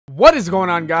What is going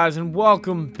on, guys, and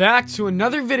welcome back to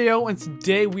another video. And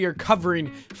today we are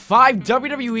covering 5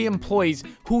 WWE employees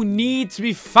who need to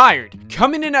be fired.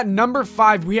 Coming in at number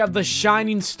 5, we have the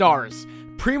Shining Stars.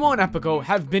 Primo and Epico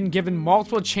have been given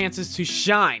multiple chances to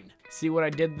shine. See what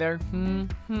I did there?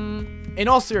 In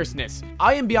all seriousness,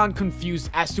 I am beyond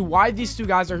confused as to why these two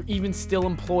guys are even still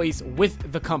employees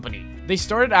with the company. They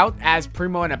started out as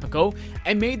Primo and Epico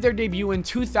and made their debut in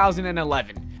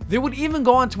 2011. They would even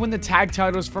go on to win the tag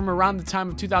titles from around the time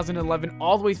of 2011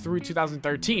 all the way through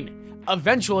 2013.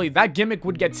 Eventually, that gimmick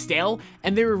would get stale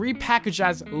and they were repackaged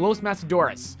as Los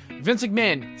Matadores. Vince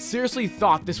McMahon seriously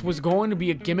thought this was going to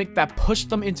be a gimmick that pushed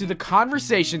them into the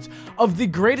conversations of the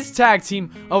greatest tag team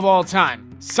of all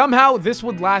time. Somehow, this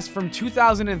would last from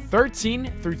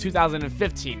 2013 through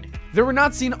 2015. They were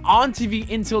not seen on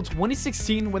TV until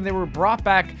 2016 when they were brought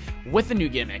back with a new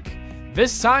gimmick.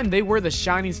 This time, they were the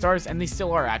Shining Stars, and they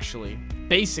still are, actually.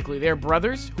 Basically, they're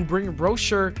brothers who bring a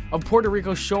brochure of Puerto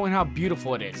Rico showing how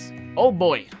beautiful it is. Oh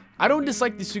boy. I don't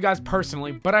dislike these two guys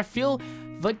personally, but I feel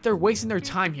like they're wasting their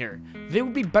time here. They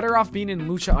would be better off being in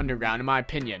Lucha Underground, in my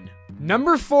opinion.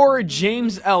 Number 4,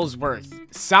 James Ellsworth.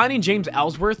 Signing James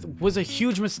Ellsworth was a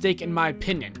huge mistake in my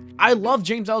opinion. I love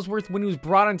James Ellsworth when he was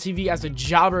brought on TV as a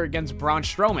jobber against Braun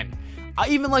Strowman. I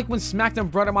even like when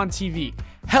SmackDown brought him on TV.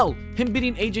 Hell, him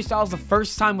beating AJ Styles the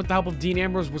first time with the help of Dean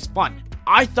Ambrose was fun.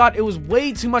 I thought it was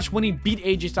way too much when he beat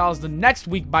AJ Styles the next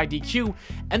week by DQ,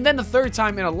 and then the third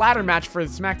time in a ladder match for the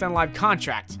SmackDown Live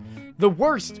contract. The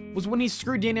worst was when he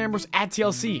screwed Dean Ambrose at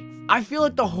TLC. I feel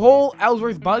like the whole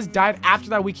Ellsworth buzz died after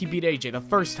that week he beat AJ the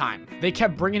first time. They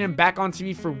kept bringing him back on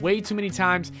TV for way too many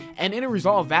times, and in a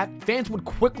result of that, fans would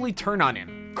quickly turn on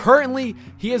him. Currently,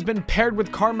 he has been paired with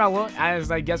Carmella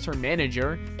as, I guess, her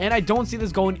manager, and I don't see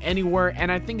this going anywhere, and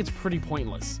I think it's pretty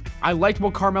pointless. I liked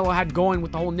what Carmella had going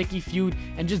with the whole Nikki feud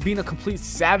and just being a complete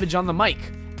savage on the mic.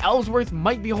 Ellsworth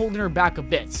might be holding her back a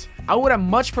bit. I would have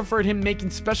much preferred him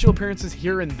making special appearances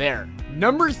here and there.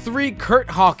 Number 3, Curt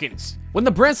Hawkins. When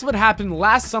the brand split happened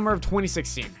last summer of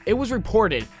 2016, it was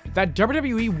reported that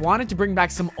WWE wanted to bring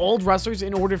back some old wrestlers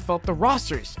in order to fill up the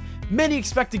rosters. Many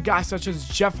expected guys such as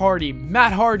Jeff Hardy,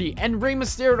 Matt Hardy, and Rey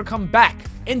Mysterio to come back.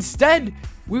 Instead,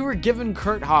 we were given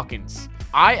Curt Hawkins.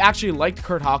 I actually liked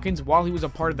Curt Hawkins while he was a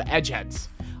part of the Edgeheads.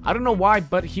 I don't know why,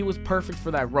 but he was perfect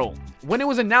for that role. When it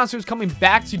was announced he was coming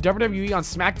back to WWE on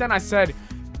SmackDown, I said,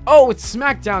 oh, it's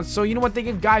SmackDown, so you know what, they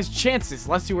give guys chances.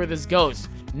 Let's see where this goes.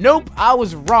 Nope, I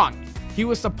was wrong. He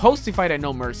was supposed to fight at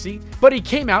No Mercy, but he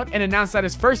came out and announced that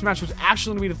his first match was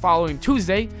actually going to be the following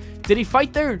Tuesday. Did he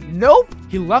fight there? Nope.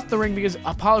 He left the ring because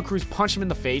Apollo Crews punched him in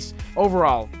the face.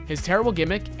 Overall, his terrible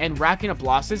gimmick and racking up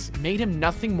losses made him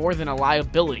nothing more than a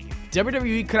liability.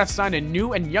 WWE could have signed a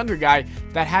new and younger guy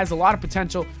that has a lot of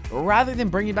potential rather than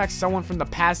bringing back someone from the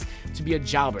past to be a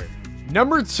jobber.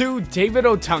 Number 2, David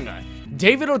Otunga.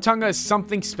 David Otunga is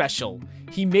something special.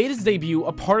 He made his debut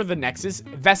a part of the Nexus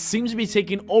that seems to be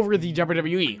taking over the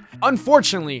WWE.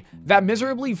 Unfortunately, that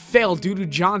miserably failed due to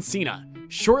John Cena.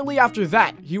 Shortly after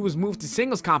that, he was moved to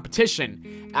singles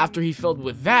competition. After he failed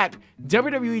with that,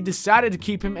 WWE decided to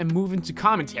keep him and move into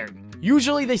commentary.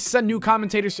 Usually they send new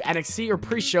commentators to NXT or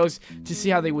pre-shows to see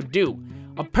how they would do.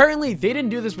 Apparently, they didn't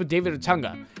do this with David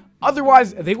Otunga.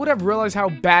 Otherwise, they would have realized how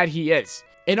bad he is.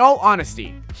 In all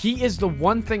honesty, he is the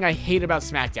one thing I hate about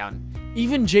SmackDown.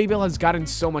 Even JBL has gotten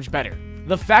so much better.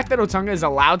 The fact that Otunga is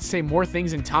allowed to say more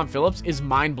things than Tom Phillips is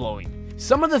mind-blowing.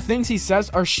 Some of the things he says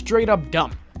are straight up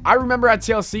dumb. I remember at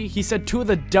TLC, he said 2 of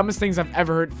the dumbest things I've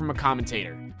ever heard from a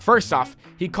commentator. First off,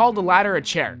 he called the ladder a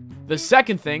chair. The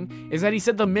second thing is that he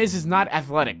said The Miz is not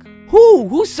athletic.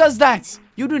 Who says that?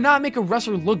 You do not make a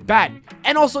wrestler look bad.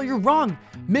 And also, you're wrong.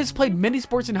 Miz played many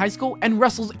sports in high school and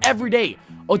wrestles every day.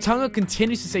 Otunga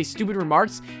continues to say stupid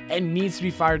remarks and needs to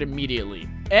be fired immediately.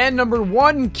 And number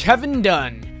 1, Kevin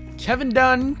Dunn. Kevin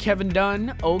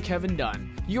Dunn, oh Kevin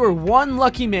Dunn. You are one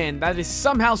lucky man that is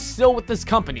somehow still with this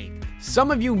company.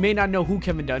 Some of you may not know who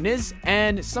Kevin Dunn is,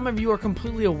 and some of you are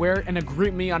completely aware and agree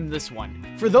with me on this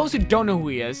one. For those who don't know who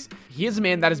he is a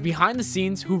man that is behind the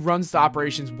scenes who runs the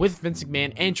operations with Vince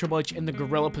McMahon and Triple H in the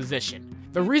gorilla position.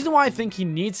 The reason why I think he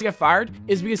needs to get fired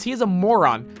is because he is a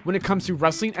moron when it comes to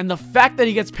wrestling, and the fact that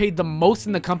he gets paid the most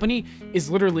in the company is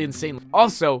literally insane.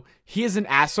 Also, he is an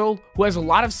asshole who has a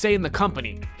lot of say in the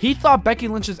company. He thought Becky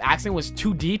Lynch's accent was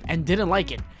too deep and didn't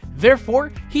like it.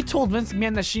 Therefore, he told Vince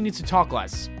McMahon that she needs to talk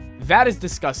less. That is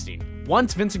disgusting.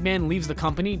 Once Vince McMahon leaves the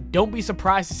company, don't be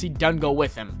surprised to see Dunn go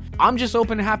with him. I'm just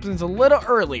hoping it happens a little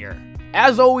earlier.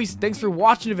 As always, thanks for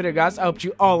watching the video, guys. I hope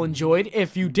you all enjoyed.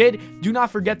 If you did, do not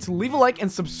forget to leave a like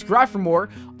and subscribe for more.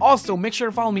 Also, make sure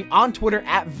to follow me on Twitter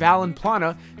at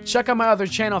Pllana. Check out my other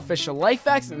channel, Official Life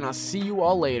Facts, and I'll see you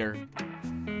all later.